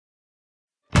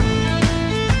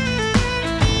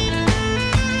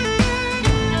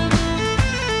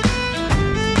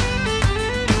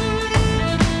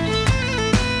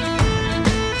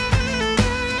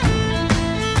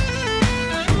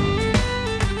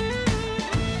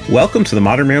Welcome to the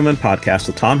Modern Merrillman Podcast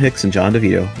with Tom Hicks and John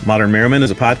DeVito. Modern Merrillman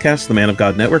is a podcast of the Man of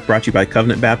God Network brought to you by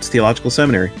Covenant Baptist Theological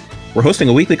Seminary. We're hosting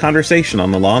a weekly conversation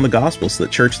on the law and the gospel so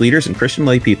that church leaders and Christian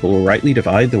lay people will rightly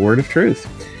divide the word of truth.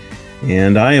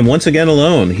 And I am once again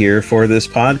alone here for this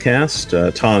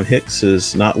podcast. Tom Hicks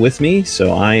is not with me,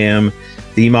 so I am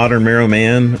the Modern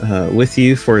Merrillman with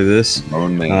you for this.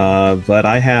 But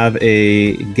I have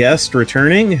a guest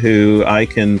returning who I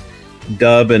can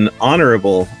dub an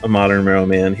honorable Modern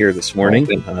Merrillman here this morning.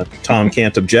 Tom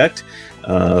can't object,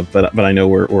 but I know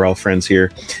we're all friends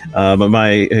here. But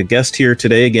my guest here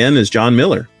today again is John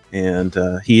Miller, and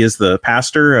he is the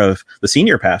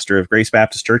senior pastor of Grace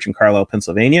Baptist Church in Carlisle,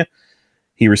 Pennsylvania.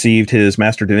 He received his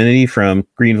Master of Divinity from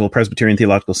Greenville Presbyterian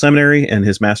Theological Seminary and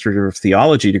his Master of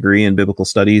Theology degree in Biblical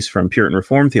Studies from Puritan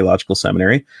Reformed Theological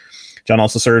Seminary. John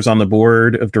also serves on the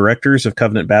board of directors of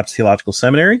Covenant Baptist Theological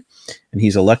Seminary, and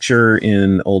he's a lecturer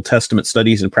in Old Testament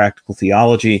studies and practical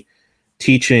theology,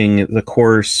 teaching the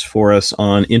course for us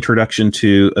on Introduction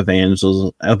to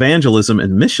Evangelism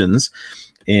and Missions.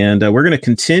 And we're going to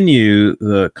continue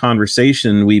the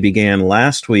conversation we began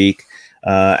last week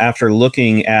after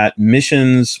looking at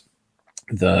missions,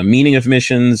 the meaning of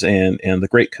missions, and the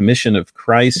Great Commission of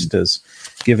Christ as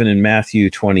given in Matthew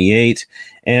 28,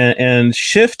 and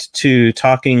shift to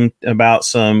talking about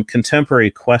some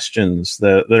contemporary questions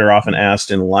that are often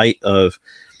asked in light of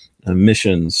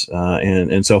missions.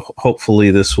 And so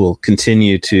hopefully this will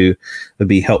continue to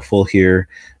be helpful here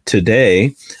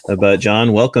today. But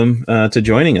John, welcome to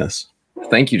joining us.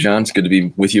 Thank you, John. It's good to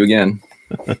be with you again.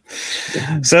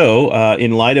 So,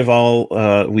 in light of all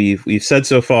we've said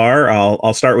so far,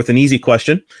 I'll start with an easy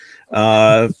question.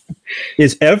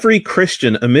 Is every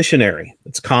Christian a missionary?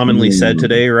 It's commonly said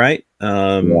today, right?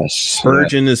 Yes.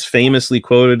 Spurgeon is famously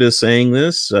quoted as saying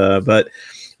this, but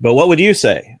what would you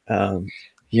say?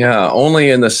 Only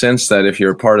in the sense that if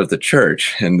you're part of the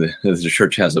church and the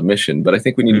church has a mission, but I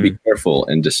think we need to be careful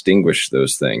and distinguish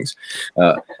those things.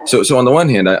 So on the one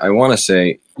hand, I want to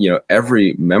say,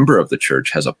 every member of the church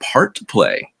has a part to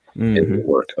play in the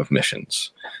work of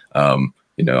missions.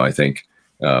 I think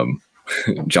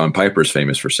John Piper is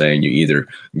famous for saying you either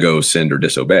go, send, or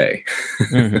disobey.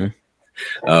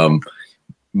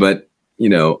 But,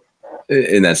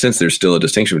 in that sense, there's still a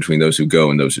distinction between those who go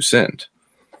and those who send.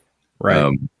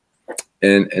 Right.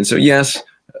 And so, yes,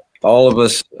 all of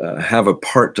us have a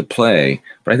part to play,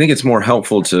 but I think it's more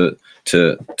helpful to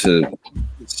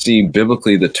see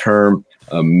biblically the term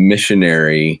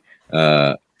missionary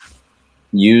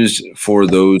used for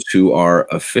those who are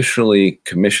officially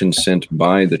commission sent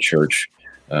by the church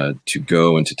to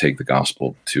go and to take the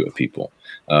gospel to a people.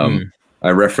 I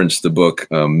referenced the book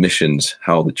Missions: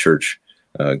 How the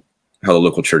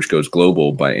Local Church Goes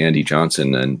Global by Andy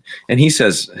Johnson, and he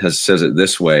says it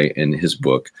this way in his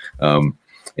book.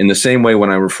 In the same way,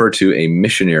 when I refer to a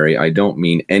missionary, I don't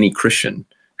mean any Christian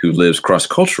who lives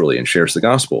cross-culturally and shares the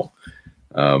gospel.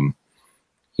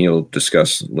 He'll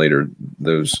discuss later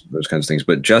those kinds of things.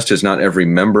 But just as not every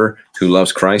member who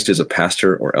loves Christ is a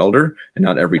pastor or elder, and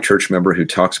not every church member who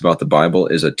talks about the Bible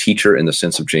is a teacher in the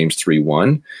sense of James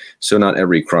 3:1, so not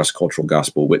every cross-cultural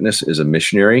gospel witness is a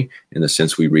missionary in the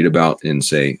sense we read about in,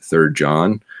 say, 3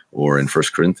 John or in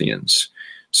 1 Corinthians.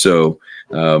 So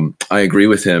I agree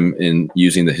with him in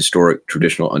using the historic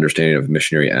traditional understanding of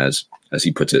missionary as he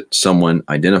puts it, someone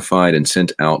identified and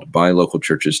sent out by local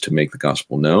churches to make the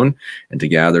gospel known and to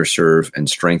gather, serve, and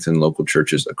strengthen local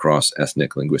churches across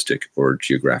ethnic, linguistic, or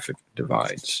geographic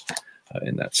divides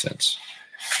in that sense.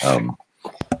 I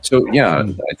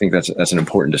think that's an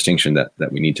important distinction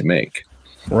that we need to make.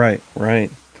 Right.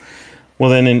 Well,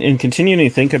 then in continuing to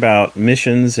think about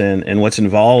missions and what's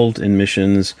involved in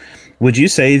missions, would you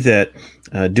say that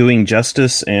doing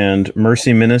justice and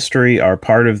mercy ministry are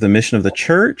part of the mission of the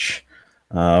church?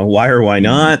 Why or why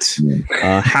not?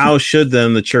 How should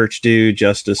then the church do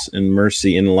justice and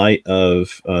mercy in light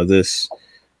of this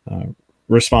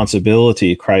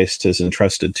responsibility Christ has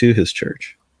entrusted to his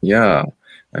church? Yeah,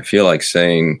 I feel like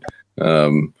saying,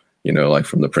 like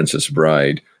from The Princess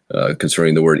Bride,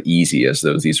 concerning the word easy as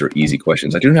though these are easy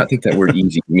questions. I do not think that word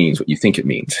easy means what you think it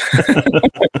means.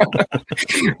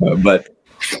 But,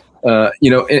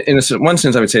 in one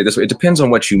sense, I would say this way, it depends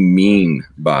on what you mean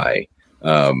by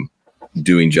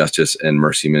doing justice and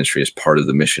mercy ministry as part of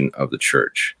the mission of the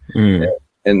church.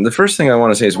 And the first thing I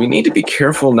want to say is we need to be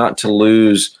careful not to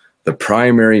lose the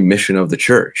primary mission of the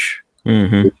church,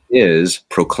 which is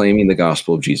proclaiming the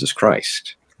gospel of Jesus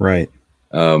Christ. Right.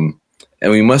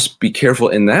 And we must be careful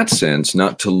in that sense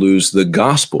not to lose the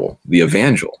gospel, the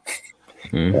evangel.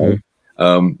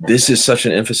 This is such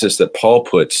an emphasis that Paul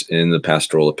puts in the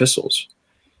pastoral epistles.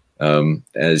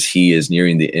 as he is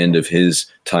nearing the end of his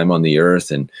time on the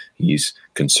earth, and he's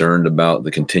concerned about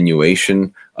the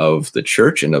continuation of the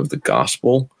church and of the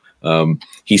gospel.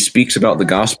 He speaks about the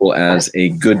gospel as a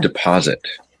good deposit,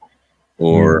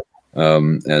 or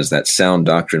as that sound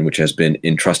doctrine which has been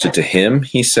entrusted to him,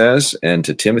 he says, and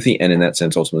to Timothy, and in that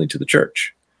sense, ultimately to the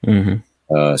church.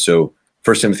 So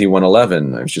 1 Timothy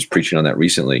 1:11, I was just preaching on that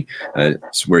recently,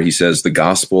 where he says, the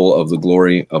gospel of the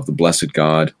glory of the blessed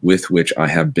God with which I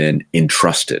have been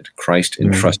entrusted. Christ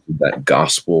entrusted that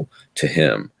gospel to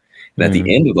him. And at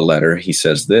the end of the letter, he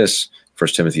says this,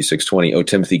 1 Timothy 6:20, O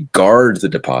Timothy, guard the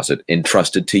deposit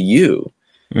entrusted to you,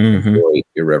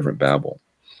 irreverent babble.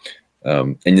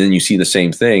 And then you see the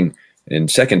same thing in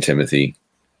 2 Timothy.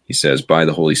 He says, by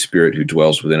the Holy Spirit who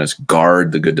dwells within us,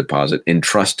 guard the good deposit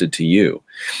entrusted to you.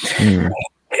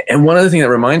 And one other thing that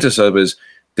reminds us of is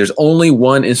there's only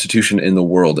one institution in the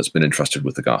world that's been entrusted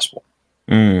with the gospel.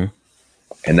 And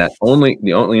that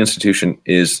the only institution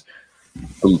is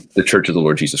the Church of the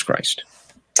Lord Jesus Christ.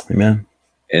 Amen.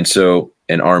 And so,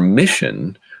 and our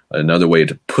mission, another way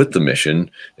to put the mission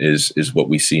is what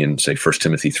we see in, say, 1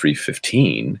 Timothy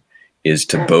 3:15, is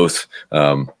to both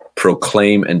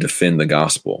proclaim and defend the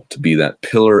gospel, to be that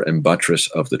pillar and buttress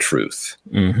of the truth.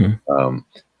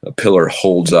 A pillar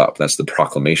holds up, that's the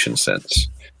proclamation sense,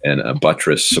 and a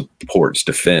buttress supports,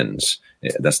 defends,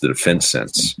 that's the defense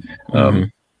sense.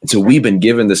 And so we've been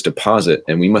given this deposit,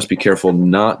 and we must be careful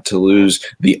not to lose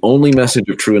the only message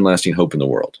of true and lasting hope in the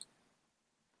world.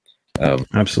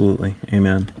 Absolutely.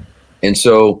 Amen. And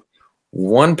so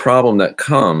one problem that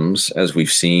comes, as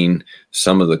we've seen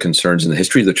some of the concerns in the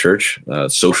history of the church,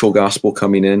 social gospel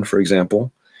coming in, for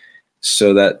example,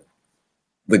 so that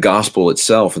the gospel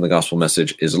itself and the gospel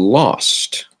message is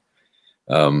lost.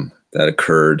 That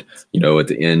occurred, at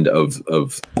the end of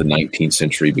the 19th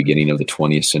century, beginning of the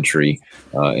 20th century,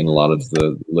 in a lot of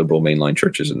the liberal mainline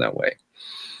churches in that way.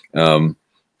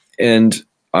 And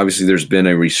obviously, there's been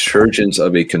a resurgence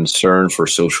of a concern for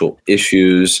social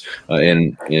issues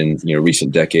in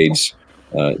recent decades,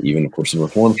 even, of course, in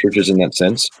Reformed churches in that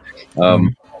sense.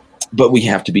 But we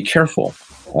have to be careful.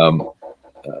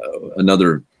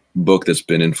 Another book that's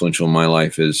been influential in my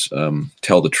life is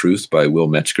Tell the Truth by Will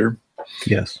Metzger.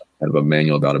 Yes. Kind of a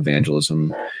manual about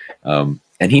evangelism. And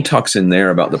he talks in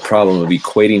there about the problem of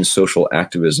equating social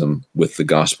activism with the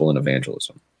gospel and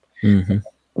evangelism.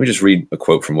 Let me just read a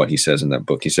quote from what he says in that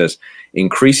book. He says,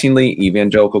 increasingly,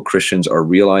 evangelical Christians are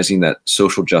realizing that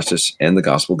social justice and the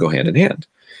gospel go hand in hand.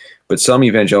 But some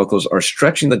evangelicals are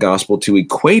stretching the gospel to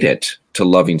equate it to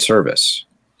loving service.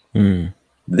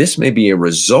 This may be a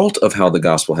result of how the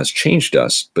gospel has changed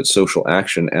us, but social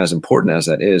action, as important as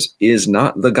that is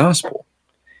not the gospel.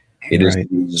 It is the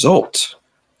result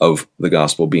of the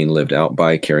gospel being lived out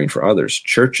by caring for others.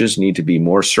 Churches need to be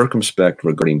more circumspect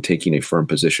regarding taking a firm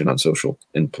position on social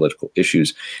and political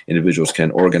issues. Individuals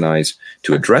can organize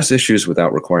to address issues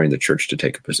without requiring the church to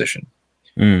take a position.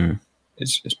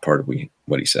 Is part of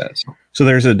what he says. So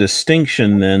there's a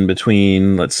distinction then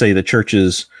between, let's say, the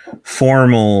church's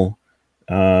formal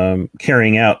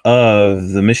carrying out of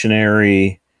the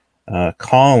missionary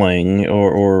calling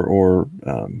or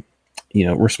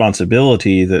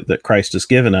responsibility that Christ has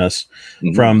given us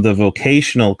from the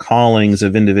vocational callings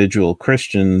of individual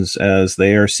Christians as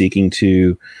they are seeking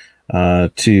to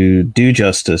do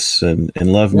justice and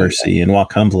love mercy and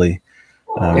walk humbly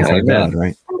with our God,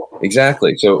 right?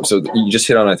 Exactly. So you just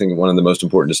hit on, I think, one of the most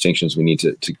important distinctions we need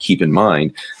to keep in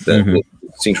mind, that the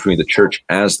distinction between the church,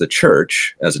 as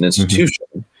an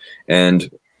institution, and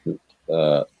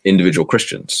individual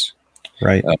Christians.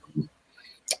 Right.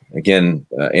 Again,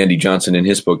 Andy Johnson in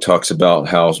his book talks about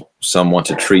how some want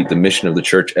to treat the mission of the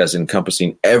church as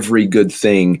encompassing every good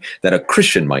thing that a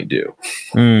Christian might do.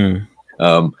 In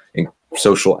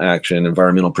social action,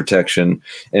 environmental protection.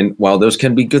 And while those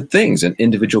can be good things, and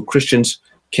individual Christians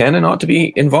can and ought to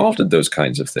be involved in those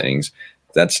kinds of things,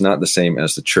 that's not the same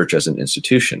as the church as an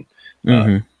institution.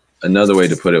 Another way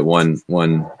to put it, one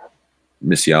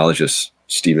missiologist,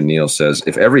 Stephen Neal, says,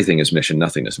 if everything is mission,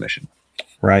 nothing is mission.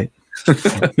 Right. So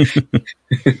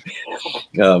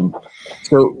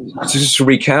just to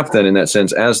recap then, in that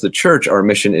sense, as the church, our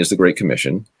mission is the Great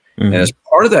Commission. And as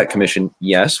part of that commission,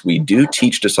 yes, we do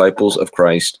teach disciples of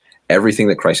Christ everything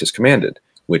that Christ has commanded,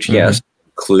 which, yes,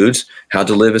 includes how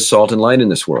to live as salt and light in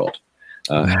this world,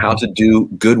 how to do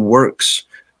good works,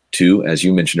 to, as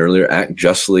you mentioned earlier, act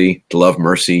justly, to love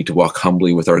mercy, to walk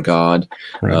humbly with our God.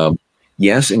 Right.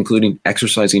 Yes, including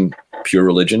exercising pure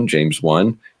religion, James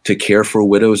 1, to care for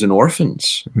widows and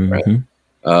orphans. Right?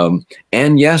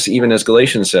 And yes, even as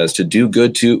Galatians says, to do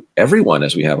good to everyone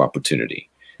as we have opportunity,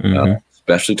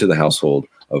 especially to the household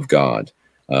of God.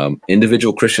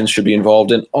 Individual Christians should be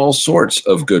involved in all sorts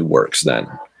of good works then.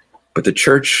 But the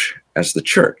church, as the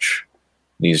church,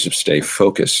 needs to stay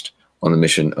focused on the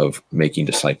mission of making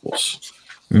disciples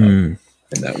in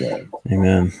that way.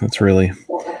 Amen. That's really,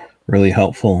 really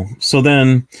helpful. So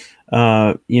then,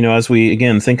 as we,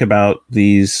 again, think about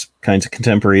these kinds of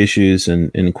contemporary issues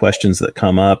and questions that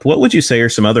come up, what would you say are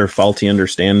some other faulty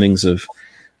understandings of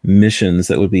missions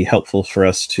that would be helpful for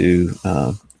us to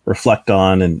reflect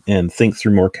on and think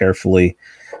through more carefully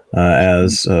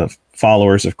as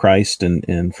followers of Christ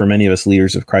and for many of us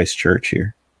leaders of Christ Church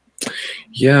here?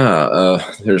 Yeah,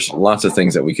 there's lots of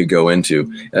things that we could go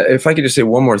into. If I could just say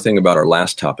one more thing about our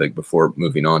last topic before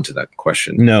moving on to that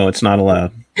question. No, it's not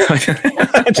allowed.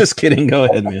 Just kidding. Go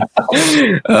ahead, man.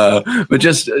 But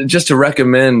just to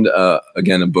recommend,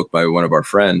 again, a book by one of our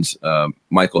friends,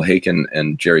 Michael Haken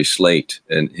and Jerry Slate,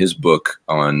 and his book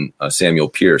on Samuel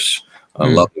Pierce,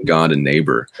 Loving God and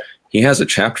Neighbor. He has a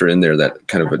chapter in there that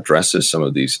kind of addresses some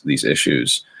of these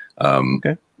issues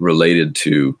related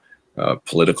to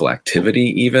political activity,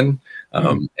 even,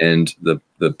 and the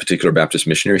particular Baptist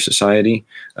Missionary Society.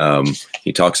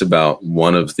 He talks about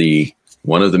one of the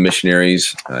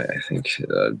missionaries, I think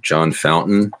John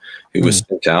Fountain, who was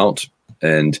sent out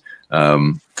and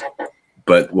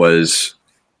but was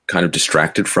kind of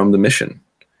distracted from the mission.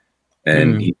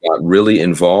 And he got really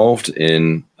involved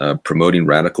in promoting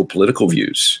radical political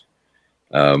views.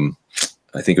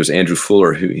 I think it was Andrew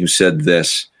Fuller who said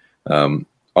this,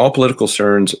 all political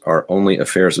concerns are only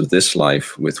affairs of this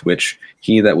life, with which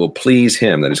he that will please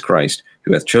him, that is Christ,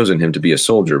 who hath chosen him to be a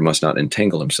soldier, must not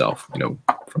entangle himself,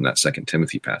 from that 2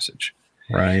 Timothy passage.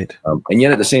 Right. And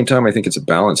yet at the same time, I think it's a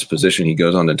balanced position. He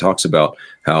goes on and talks about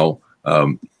how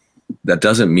that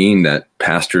doesn't mean that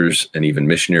pastors and even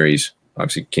missionaries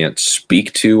obviously can't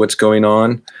speak to what's going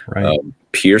on. Right.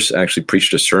 Pierce actually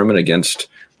preached a sermon against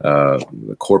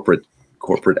the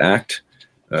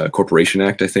Corporation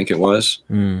Act, I think it was,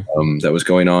 that was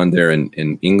going on there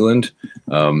in England.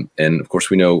 And of course,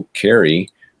 we know Carey,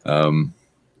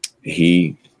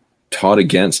 he taught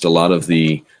against a lot of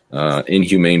the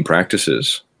inhumane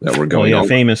practices that were going on.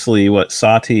 Famously,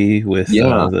 Sati with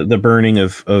the burning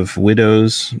of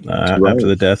widows after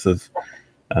the death of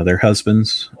their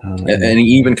husbands. And he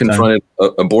even confronted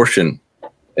abortion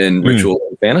and ritual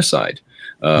infanticide.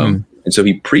 And so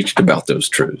he preached about those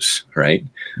truths, right?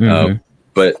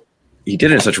 But he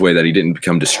did it in such a way that he didn't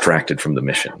become distracted from the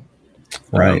mission.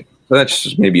 Right. So that's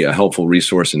just maybe a helpful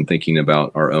resource in thinking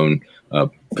about our own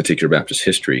particular Baptist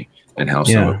history and how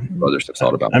some of others have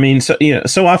thought about it. I mean, so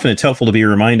often it's helpful to be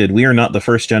reminded we are not the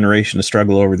first generation to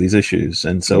struggle over these issues.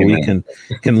 And so we can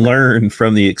learn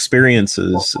from the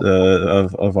experiences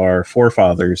of our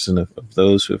forefathers and of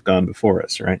those who have gone before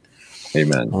us, right?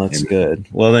 Amen. Well, that's good.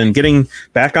 Well, then getting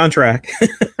back on track,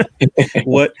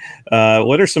 what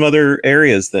are some other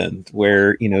areas then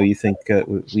where, you think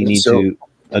we need to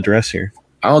address here?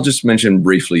 I'll just mention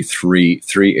briefly three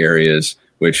areas,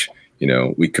 which,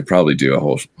 we could probably do a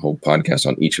whole podcast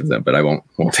on each of them, but I won't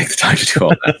take the time to do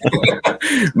all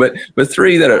that. but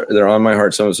three that are on my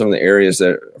heart, some of the areas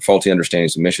that are faulty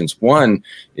understandings of missions. One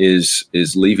is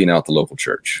leaving out the local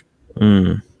church,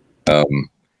 and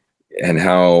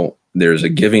how there's a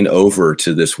giving over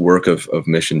to this work of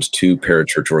missions to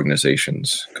parachurch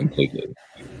organizations completely.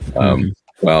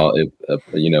 While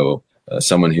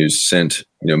someone who's sent,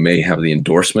 may have the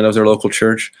endorsement of their local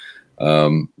church,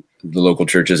 the local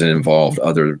church isn't involved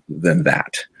other than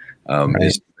that.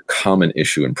 Is a common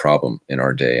issue and problem in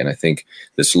our day. And I think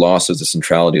this loss of the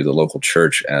centrality of the local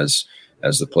church as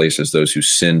the place, as those who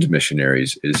send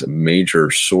missionaries, is a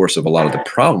major source of a lot of the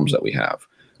problems that we have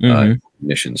in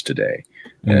missions today.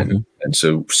 And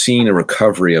so seeing a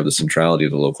recovery of the centrality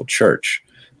of the local church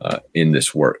in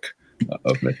this work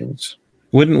of missions.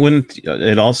 Wouldn't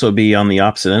it also be on the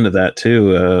opposite end of that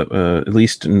too? At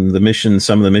least in the missions,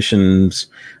 some of the missions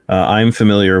I'm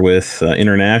familiar with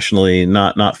internationally,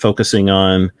 not focusing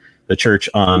on the church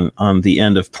on the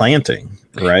end of planting,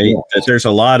 right? Yeah. That there's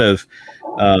a lot of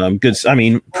good. I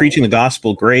mean, preaching the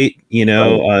gospel, great.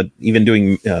 Even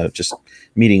doing just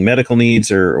meeting medical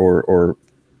needs or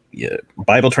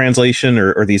Bible translation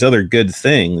or these other good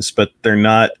things, but they're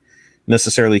not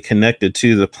necessarily connected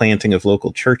to the planting of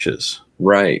local churches.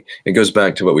 Right. It goes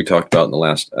back to what we talked about in the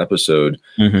last episode,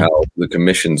 how the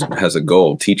commission has a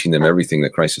goal, teaching them everything that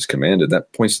Christ has commanded.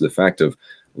 That points to the fact of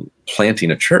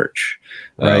planting a church.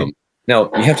 Right.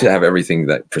 Now, you have to have everything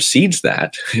that precedes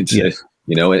that. Yes.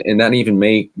 And that even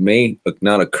may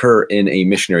not occur in a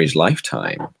missionary's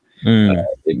lifetime.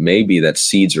 It may be that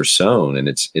seeds are sown, and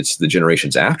it's the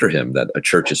generations after him that a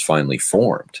church is finally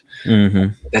formed.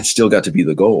 That's still got to be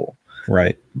the goal.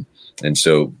 Right. And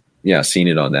so, yeah, seeing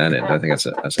it on that end, I think that's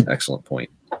an excellent point.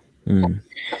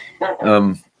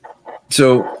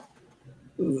 So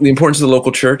the importance of the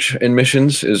local church in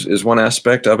missions is one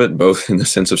aspect of it, both in the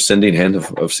sense of sending and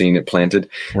of seeing it planted.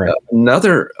 Right.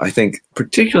 Another, I think,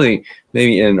 particularly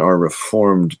maybe in our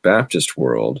Reformed Baptist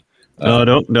world. No,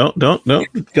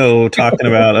 don't go talking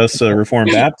about us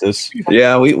Reformed Baptists.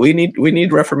 Yeah, we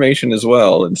need Reformation as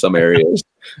well in some areas.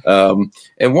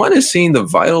 And one is seeing the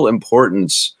vital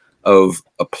importance of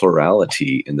a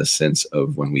plurality in the sense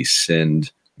of when we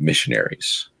send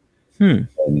missionaries.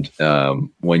 And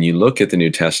when you look at the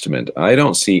New Testament, I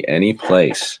don't see any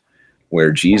place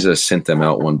where Jesus sent them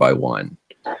out one by one.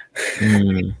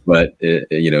 But,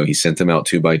 he sent them out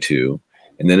 2 by 2.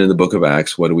 And then in the book of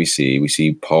Acts, what do we see? We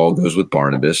see Paul goes with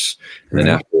Barnabas. And then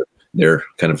after they're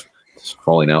kind of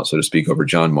falling out, so to speak, over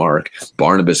John Mark,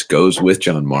 Barnabas goes with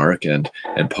John Mark and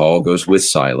Paul goes with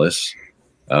Silas.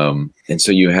 And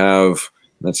so you have,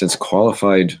 in that sense,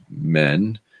 qualified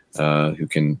men who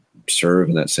can serve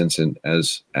in that sense, and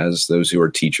as those who are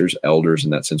teachers, elders in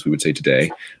that sense, we would say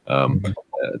today.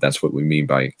 That's what we mean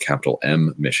by capital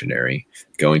M missionary,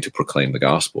 going to proclaim the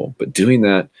gospel, but doing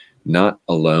that not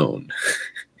alone.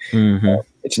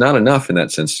 It's not enough in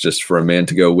that sense just for a man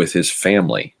to go with his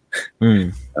family.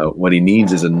 What he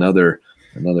needs is another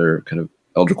kind of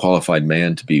elder qualified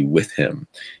man to be with him.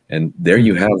 And there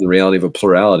you have the reality of a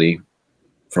plurality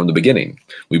from the beginning.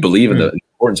 We believe in the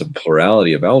importance of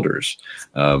plurality of elders.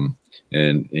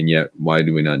 And yet, why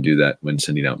do we not do that when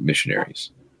sending out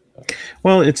missionaries?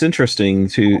 Well, it's interesting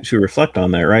to reflect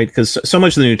on that, right? Because so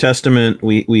much of the New Testament,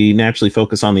 we naturally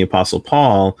focus on the Apostle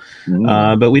Paul,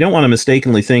 but we don't want to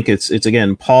mistakenly think it's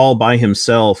again Paul by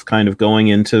himself kind of going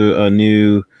into a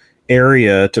new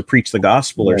area to preach the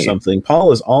gospel or something.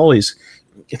 Paul is always,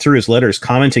 through his letters,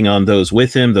 commenting on those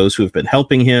with him, those who have been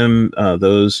helping him,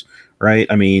 those, right?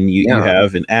 I mean, you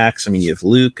have in Acts, I mean, you have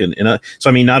Luke, and so,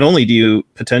 I mean, not only do you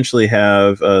potentially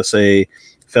have, say,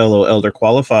 fellow elder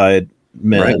qualified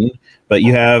men, but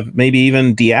you have maybe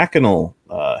even diaconal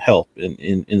help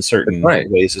in certain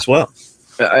ways as well.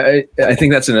 I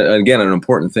think that's, again, an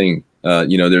important thing.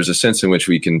 There's a sense in which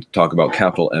we can talk about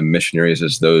capital M missionaries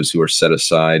as those who are set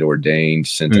aside, ordained,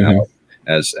 sent out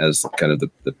as kind of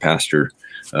the pastor,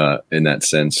 in that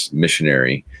sense,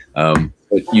 missionary.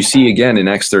 But you see again in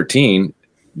Acts 13,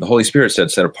 the Holy Spirit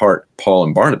said, set apart Paul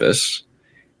and Barnabas,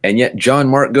 and yet John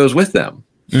Mark goes with them.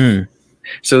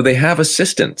 So they have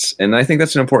assistants. And I think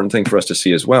that's an important thing for us to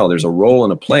see as well. There's a role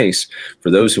and a place for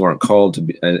those who aren't called to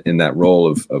be in that role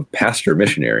of pastor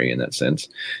missionary in that sense,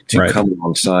 to come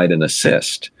alongside and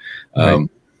assist. And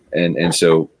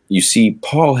so you see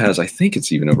Paul has, I think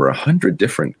it's even over 100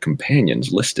 different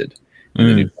companions listed in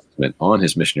the New Testament on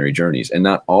his missionary journeys. And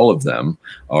not all of them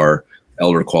are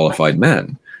elder qualified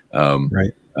men.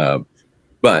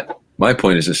 But my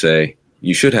point is to say,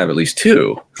 you should have at least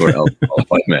 2 who are elder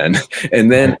qualified men.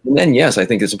 And then, yes, I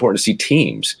think it's important to see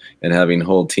teams and having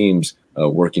whole teams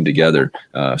working together,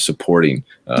 supporting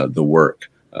the work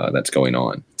that's going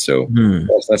on. So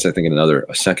that's I think,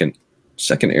 a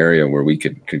second area where we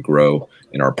could grow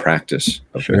in our practice.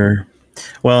 Sure.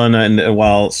 Well, and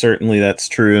while certainly that's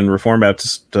true in Reformed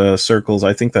Baptist circles,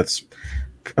 I think that's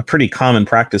a pretty common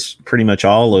practice, pretty much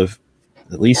all of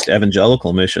at least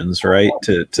evangelical missions, right?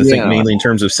 To think mainly in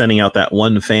terms of sending out that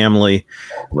one family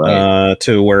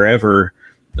to wherever,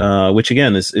 which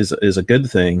again is a good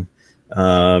thing,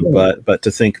 but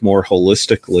to think more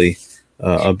holistically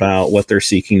about what they're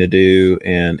seeking to do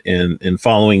and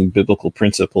following biblical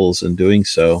principles and doing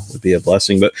so would be a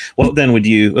blessing. But what then would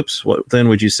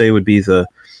you say would be the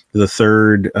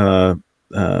third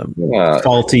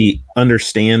faulty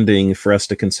understanding for us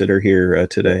to consider here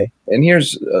today? And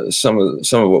here's some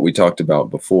of what we talked about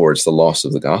before. It's the loss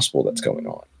of the gospel that's going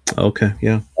on. Okay,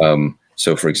 yeah.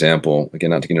 So, for example,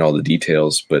 again, not to get into all the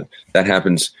details, but that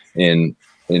happens in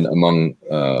among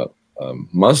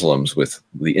Muslims with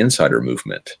the insider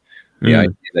movement. The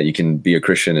idea that you can be a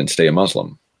Christian and stay a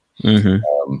Muslim.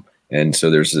 And so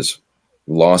there's this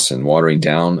loss and watering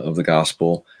down of the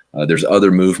gospel. There's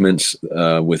other movements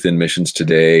within missions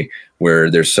today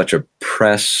where there's such a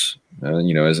press,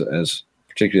 as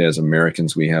particularly as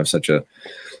Americans, we have such a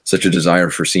desire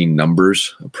for seeing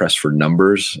numbers, a press for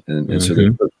numbers. And so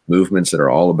there's movements that are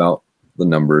all about the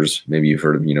numbers. Maybe you've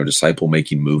heard of, disciple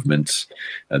making movements,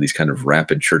 these kind of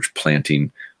rapid church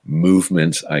planting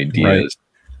movements, ideas,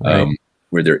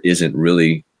 where there isn't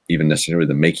really even necessarily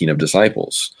the making of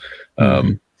disciples.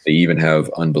 They even have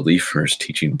unbelievers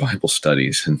teaching Bible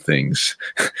studies and things.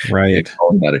 They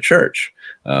call them out of church.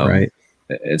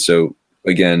 And so,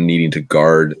 again, needing to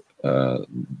guard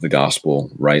the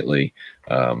gospel rightly.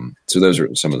 So those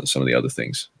are some of the other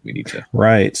things we need to.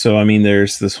 Right. So, I mean,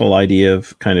 there's this whole idea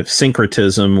of kind of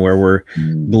syncretism where we're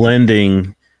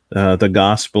blending the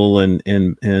gospel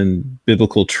and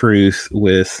biblical truth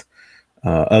with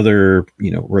other,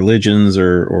 religions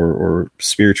or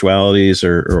spiritualities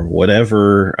or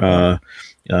whatever.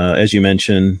 As you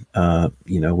mentioned,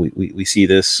 we see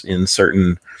this in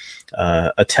certain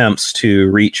attempts to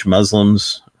reach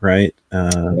Muslims. Right.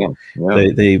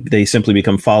 They simply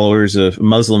become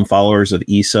Muslim followers of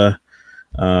Isa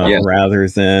rather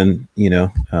than,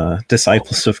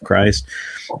 disciples of Christ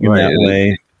in that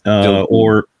way.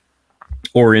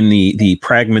 Or in the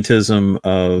pragmatism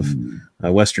of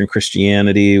Western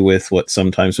Christianity with what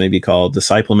sometimes may be called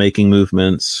disciple-making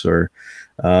movements, or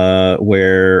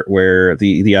where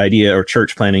the idea, or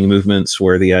church planting movements,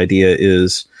 where the idea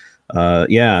is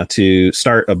to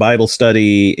start a Bible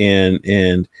study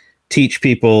and teach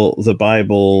people the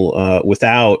Bible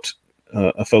without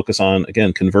a focus on,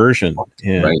 again, conversion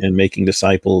and making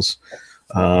disciples.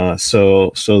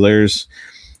 So there's,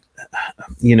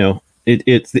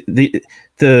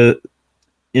 the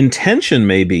intention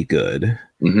may be good,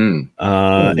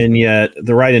 and yet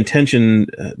the right intention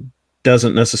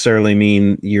doesn't necessarily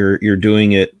mean you're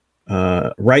doing it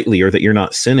rightly, or that you're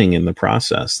not sinning in the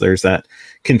process. There's that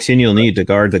continual need to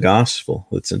guard the gospel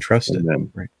that's entrusted.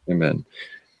 Amen. Right. Amen.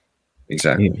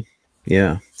 Exactly.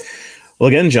 Yeah. Well,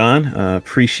 again, John,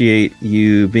 appreciate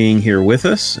you being here with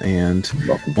us, and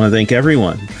want to thank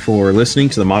everyone for listening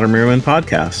to the Modern Merriman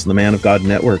Podcast, the Man of God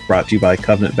Network, brought to you by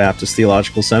Covenant Baptist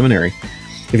Theological Seminary.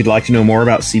 If you'd like to know more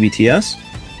about CBTS,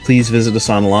 please visit us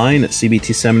online at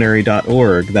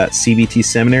cbtseminary.org. That's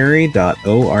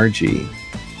cbtseminary.org.